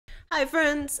Hi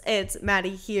friends, it's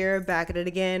Maddie here, back at it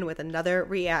again with another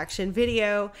reaction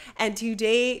video, and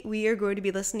today we are going to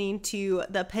be listening to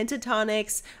the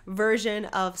Pentatonix version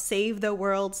of Save the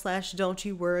World / Don't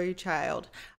You Worry Child.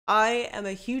 I am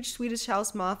a huge Swedish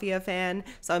House Mafia fan,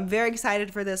 so I'm very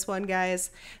excited for this one, guys.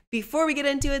 Before we get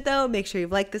into it though, make sure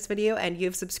you've liked this video and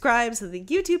you've subscribed so the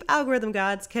YouTube algorithm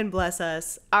gods can bless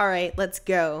us. Alright, let's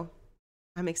go.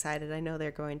 I'm excited. I know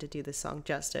they're going to do this song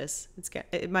justice.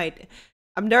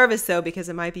 I'm nervous though because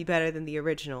it might be better than the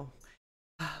original.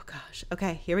 Oh gosh.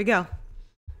 Okay, here we go.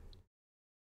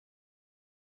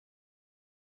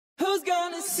 Who's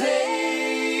gonna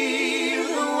save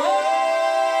the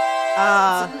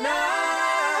world tonight?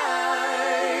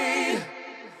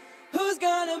 Who's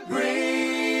gonna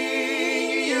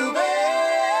bring you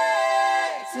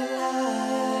back to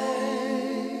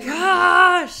life?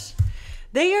 Gosh,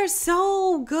 they are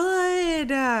so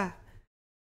good.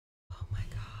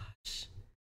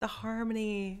 The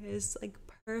harmony is like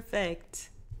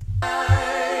perfect.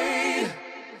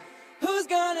 Who's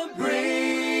gonna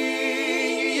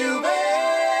bring you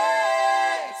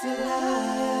back to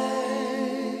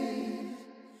life?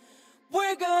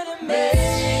 We're gonna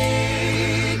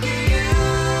make you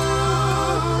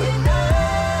and I.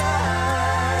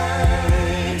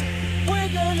 We're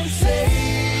gonna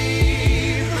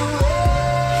save the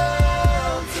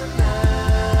world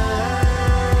tonight.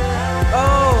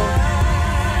 Oh.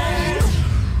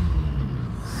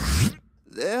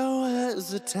 There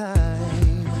was a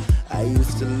time I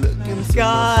used to look into my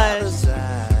father's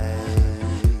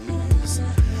eyes.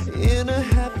 In a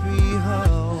happy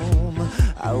home,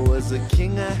 I was a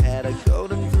king, I had a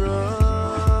golden throne.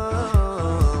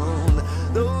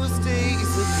 Those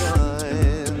days are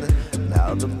gone,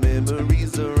 now the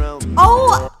memories around me.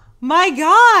 Oh my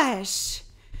gosh!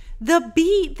 The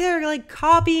beat, they're like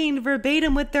copying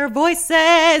verbatim with their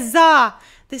voices.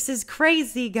 This is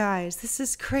crazy, guys. This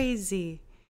is crazy.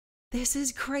 This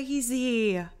is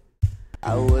crazy.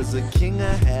 I was a king,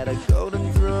 I had a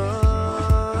golden throne.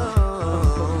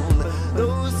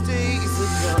 Those days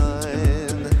are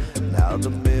gone, now the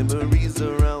memories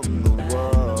around the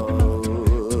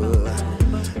world.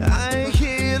 I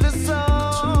hear the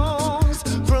songs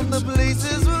from the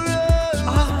places where I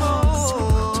was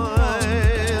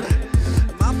born.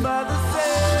 My father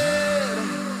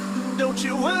said, don't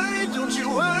you worry,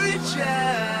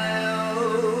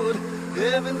 child.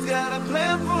 Heaven's got a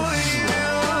plan for you.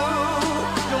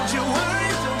 Don't you worry,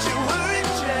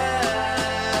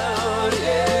 child.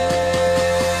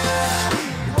 Yeah.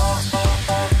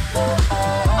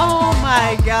 Oh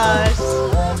my gosh.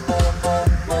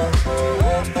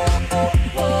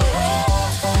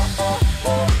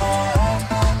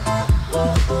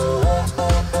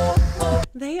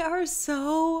 They are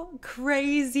so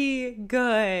crazy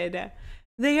good.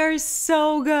 They are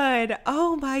so good.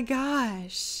 Oh my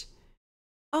gosh.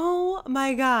 Oh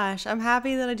my gosh. I'm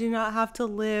happy that I do not have to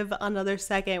live another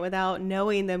second without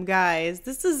knowing them, guys.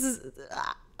 This is...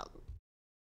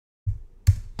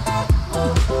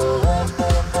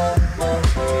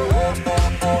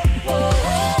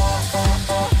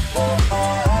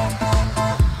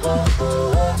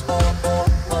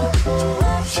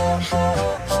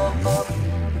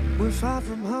 We're far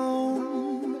from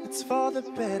home, it's for the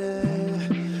better.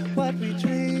 What we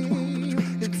dream,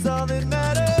 it's all that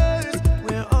matters.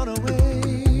 We're on our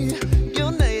way,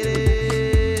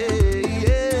 united,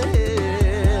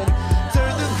 yeah.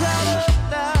 Turn the crowd up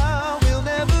now, we'll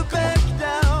never back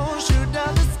down. Shoot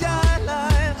down the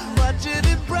skyline, watch it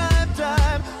in prime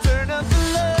time. Turn up the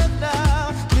love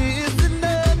now, listen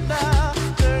up now.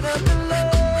 Turn up the love.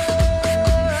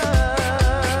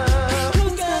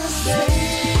 Who's gonna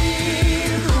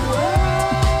save the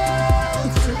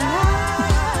world tonight?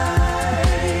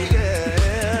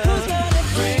 Yeah. Who's gonna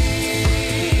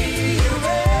bring you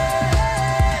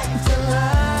back to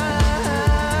life?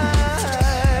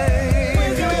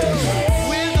 We're gonna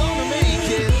make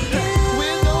it.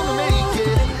 We're gonna make it. You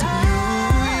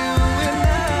and I.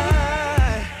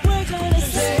 We're gonna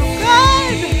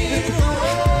save the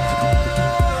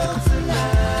world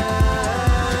tonight.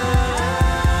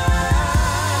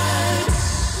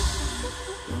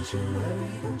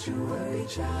 Don't you worry,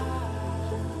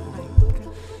 child.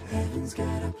 Heaven's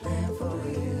got a plan for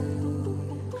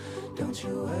you. Don't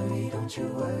you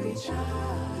worry,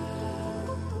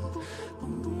 child.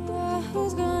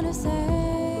 Who's gonna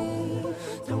say?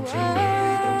 Don't you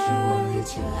worry,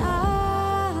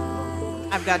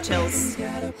 child. I've got chills.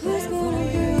 Who's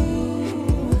gonna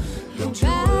bring? Don't you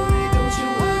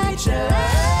worry, child.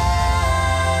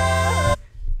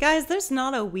 Guys, there's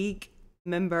not a weak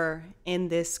member in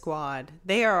this squad.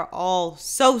 They are all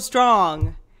so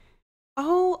strong.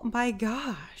 Oh my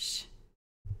gosh.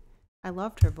 I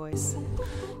loved her voice.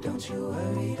 Don't you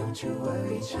worry,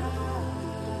 child.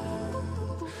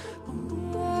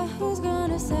 Who's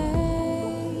gonna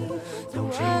say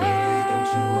Don't you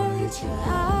worry, child.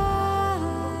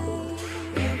 I?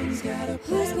 Heaven's got a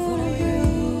Who's plan gonna for you.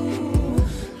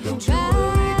 bring Don't you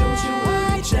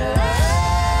worry, child.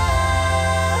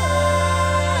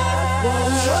 Whoa,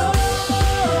 whoa,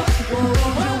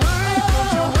 whoa,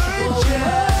 don't you worry,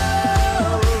 child.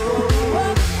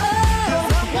 'Cause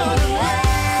I'm gonna bring you back to life.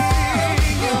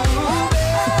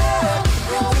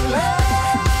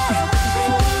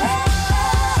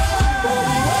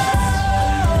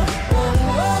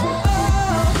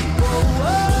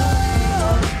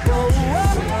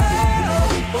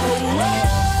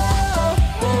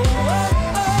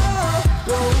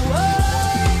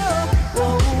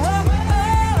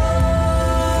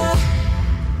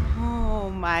 Oh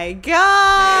my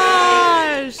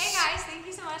gosh. Hey guys, thank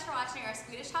you so much for watching our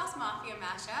Swedish House Mafia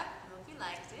mashup. I hope you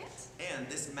liked it. And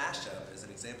this mashup is an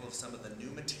example of some of the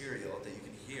new material that you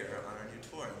can hear on our new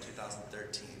tour in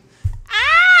 2013.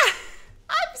 Ah!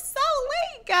 I'm so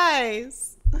late,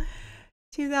 guys.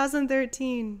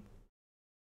 2013.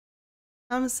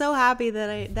 I'm so happy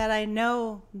that I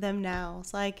know them now,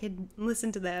 so I could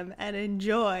listen to them and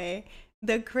enjoy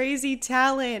the crazy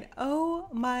talent. Oh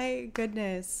my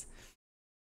goodness.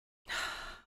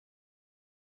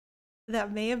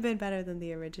 That may have been better than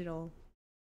the original.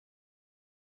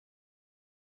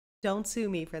 Don't sue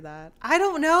me for that. I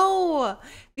don't know,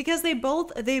 because they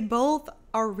both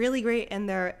are really great in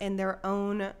their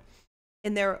own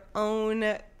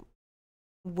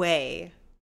way.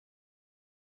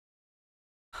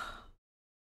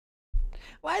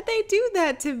 Why'd they do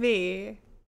that to me?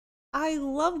 I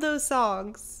love those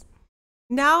songs.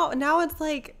 Now it's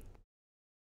like,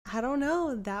 I don't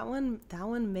know, that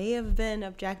one may have been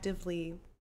objectively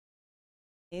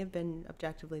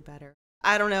better.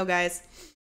 I don't know, guys.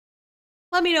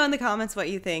 Let me know in the comments what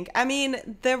you think. I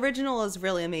mean, the original is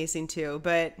really amazing too,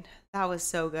 but that was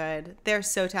so good. They're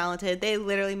so talented. They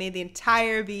literally made the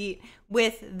entire beat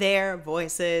with their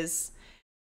voices.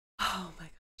 Oh my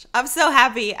gosh. I'm so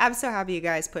happy. I'm so happy you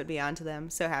guys put me onto them.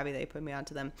 So happy they put me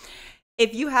onto them.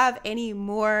 If you have any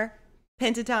more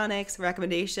Pentatonix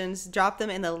recommendations, drop them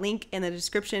in the link in the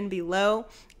description below,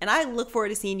 and I look forward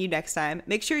to seeing you next time.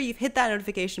 Make sure you've hit that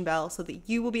notification bell so that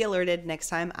you will be alerted next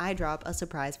time I drop a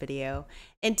surprise video.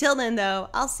 Until then though,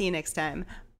 I'll see you next time.